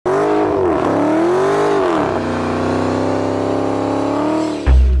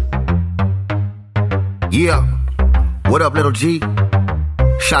Yeah, what up, little G?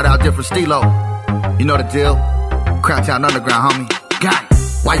 Shout out different Stilo. You know the deal. Crown Town Underground, homie. Gang.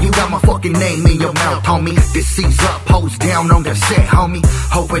 Why you got my fucking name in your mouth, homie? This C's up, hoes down on the set, homie.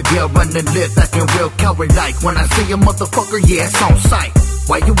 Over there running lip, acting real coward like. When I see a motherfucker, yeah, it's on sight.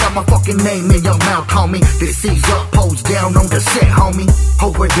 Why you got my fucking name in your mouth, homie? This C's up, hoes down on the set, homie.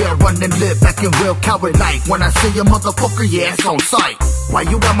 Over there running lip, acting real coward like. When I see a motherfucker, yeah, it's on sight. Why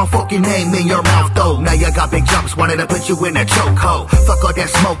you got my fucking name in your mouth, though? Now you got big jumps, wanted to put you in a chokehold. Fuck all that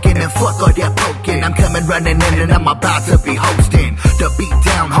smoking and fuck all that poking. I'm coming running in and I'm about to be hosting the beat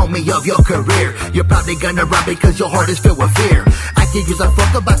down, homie, of your career. You're probably gonna run because your heart is filled with fear. I can use a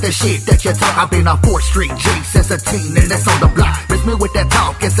fuck about the shit that you talk. I've been on 4th Street G since a teen and that's on the block. Miss me with that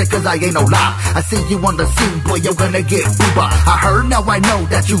talk, it's cause I ain't no lie. I see you on the scene, boy, you're gonna get booba. I heard, now I know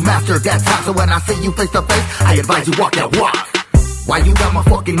that you mastered that talk. So when I see you face to face, I advise you walk that walk. Why you got my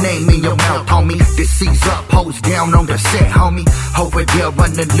fucking name in your mouth, homie? This C's up, hoes down on the set, homie. Over there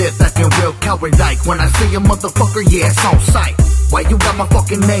running lip, acting real coward like. When I see a motherfucker, yeah, it's on sight. Why you got my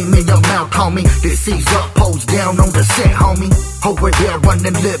fucking name in your mouth, homie? This C's up, hoes down on the set, homie. Over there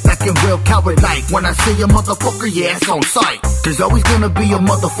running lip, acting real coward like. When I see a motherfucker, yeah, it's on sight. There's always gonna be a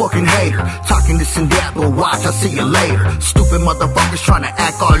motherfucking hater talking this and that, but watch, I'll see you later. Stupid motherfuckers trying to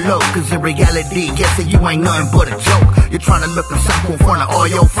act all low, cause in reality, guessing you ain't nothing but a joke. You're trying to look in front of all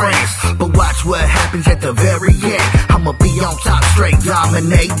your friends, but watch what happens at the very end. I'ma be on top straight,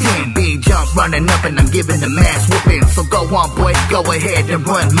 dominating. Big jumps running up and I'm giving the mass whooping. So go on, boy, go ahead and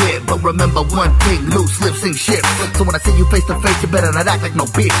run lit. But remember one thing, loose lips and shit. So when I see you face to face, you better not act like no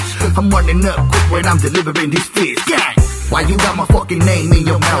bitch. I'm running up quick when I'm delivering these fits. Gang! Why you got my fucking name in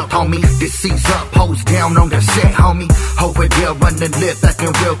your mouth, homie? This C's up, hoes down on the set, homie. Over there running lip,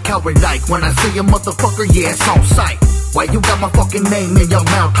 acting real coward like. When I see a motherfucker, yeah, it's on sight. Why you got my fucking name in your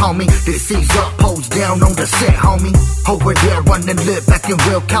mouth, homie? This C's up, hoes down on the set, homie. Over there running lip, acting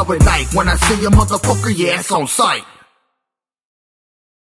real coward like. When I see a motherfucker, yeah, it's on sight.